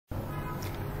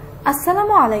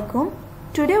Assalamu alaikum.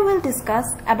 Today we'll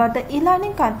discuss about the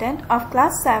e-learning content of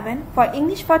class 7 for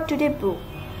English for Today book.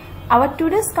 Our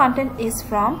today's content is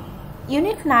from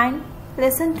Unit 9,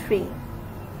 Lesson 3,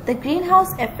 The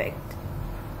Greenhouse Effect.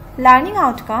 Learning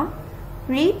outcome,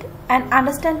 read and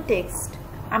understand text.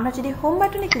 আমরা যদি home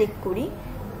বাটনে click করি,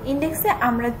 ইন্ডেক্সে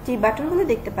আমরা যে বাটনগুলো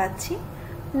দেখতে পাচ্ছি,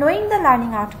 knowing the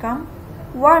learning outcome,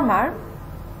 warmer,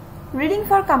 reading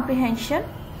for comprehension,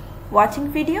 watching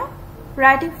video,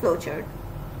 writing flowchart.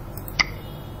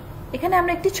 এখানে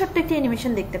আমরা একটি ছোট্ট একটি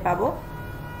অ্যানিমেশন দেখতে পাবো।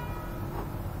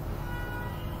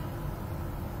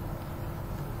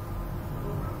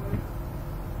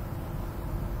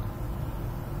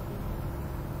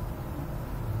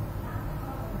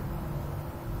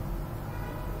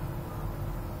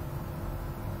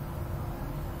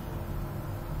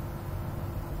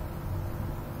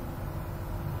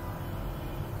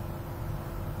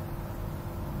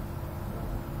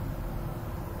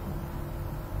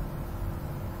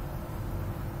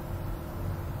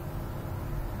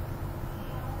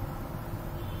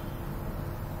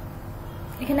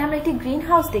 এখানে আমরা একটি গ্রিন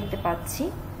হাউস দেখতে পাচ্ছি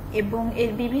এবং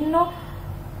এর বিভিন্ন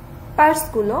পার্টস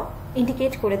গুলো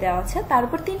ইন্ডিকেট করে দেওয়া আছে। তার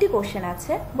উপর তিনটি কোশ্চেন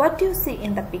আছে। What do you C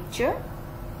in the picture,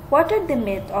 what are they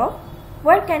made of,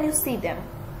 wire can you C them.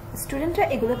 স্টুডেন্টরা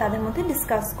এগুলো তাদের মধ্যে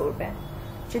ডিসকাস করবে।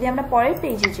 যদি আমরা পরের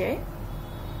পেজে যাই,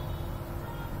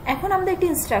 এখন আমাদের একটি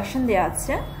ইনস্ট্রাকশন দেওয়া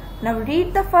আছে। Now read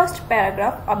the first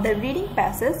paragraph of the reading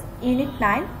passage unit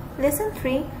 9 lesson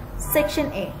 3 section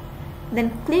A. Then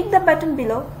click the button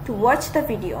below to watch the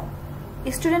video.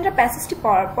 স্টুডেন্টরা প্যাসেজটি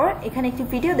পড়ার পর এখানে একটি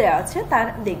ভিডিও দেওয়া আছে, তার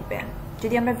দেখবে।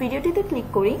 যদি আমরা ভিডিওটিতে ক্লিক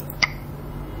করি,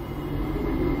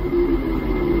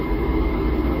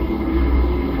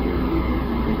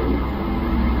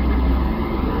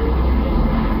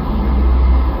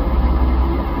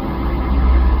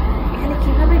 এখানে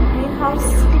কিভাবে গ্রিন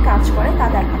হাউসটি কাজ করে তা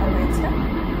দেখানো হয়েছে।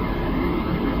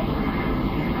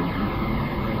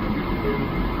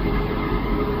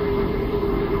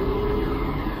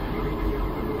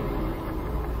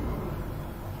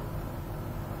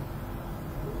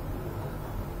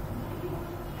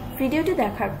 ভিডিওটি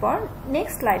দেখার পর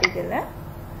নেক্সট স্লাইডে গেলে,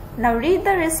 now read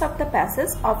the rest of the passage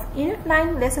of unit 9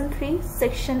 lesson 3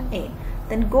 section A.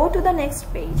 Then go to the next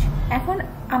page. এখন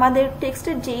আমাদের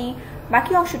টেক্সটের যেই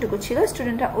বাকি অংশটুকু ছিল,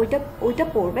 স্টুডেন্টরা ওইটা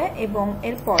পড়বে এবং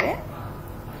এরপরে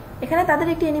এখানে তাদের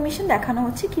একটি অ্যানিমেশন দেখানো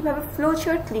হচ্ছে কিভাবে ফ্লো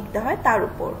চার্ট লিখতে হয় তার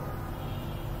উপর।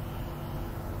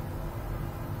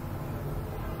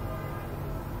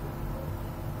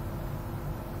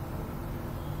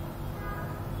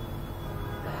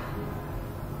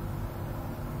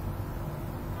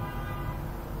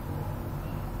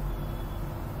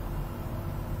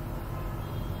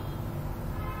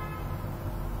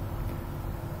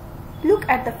 Look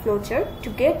at the flowchart to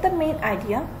get the main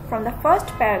idea from the first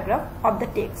paragraph of the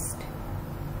text.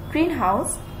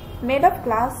 Greenhouse, made of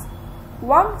glass,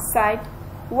 warm side,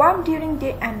 warm during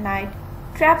day and night,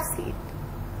 traps heat.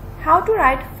 How to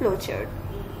write flowchart.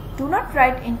 Do not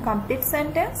write incomplete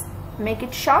sentence, make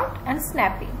it short and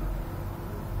snappy.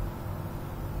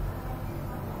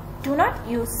 Do not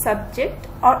use subject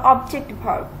or object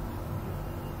verb.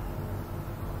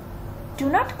 Do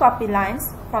not copy lines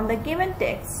from the given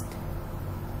text.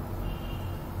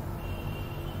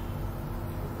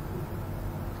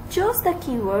 Choose the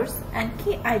keywords and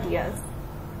key ideas.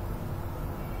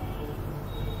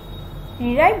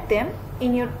 Rewrite them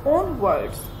in your own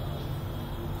words.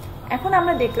 এখন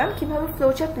আমরা দেখলাম কিভাবে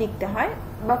flowchart লিখতে হয়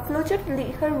বা flowchart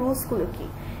লেখার rules গুলো কি।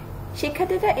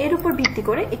 শিক্ষার্থীরা এর উপর ভিত্তি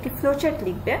করে একটি ফ্লোচার্ট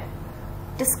লিখবে।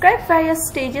 Describe various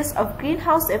stages of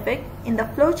greenhouse effect in the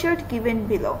flowchart given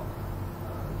below.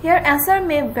 Your answer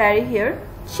may vary here.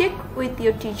 Check with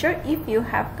your teacher if you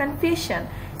have confusion.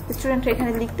 স্টুডেন্টরা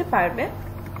এখানে লিখতে পারবে।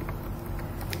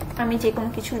 আমি যে কোনো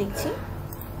কিছু লিখছি,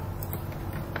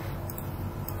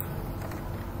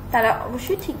 তারা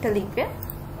অবশ্যই ঠিকটা লিখবে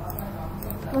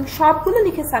এবং সবগুলো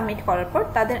লিখে সাবমিট করার পর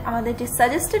তাদের আমাদের যে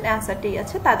সাজেস্টেড অ্যান্সারটি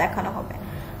আছে তা দেখানো হবে।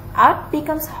 Earth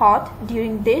becomes hot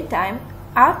during daytime.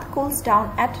 Earth cools down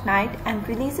at night and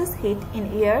releases heat in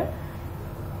air.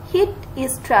 Heat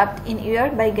is trapped in air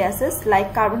by gases like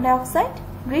carbon dioxide.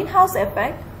 Greenhouse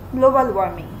effect, global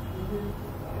warming.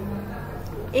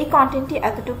 এই কন্টেন্টটি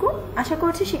এতটুকু। আশা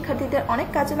করছি শিক্ষার্থীদের অনেক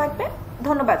কাজে লাগবে।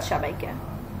 ধন্যবাদ সবাইকে।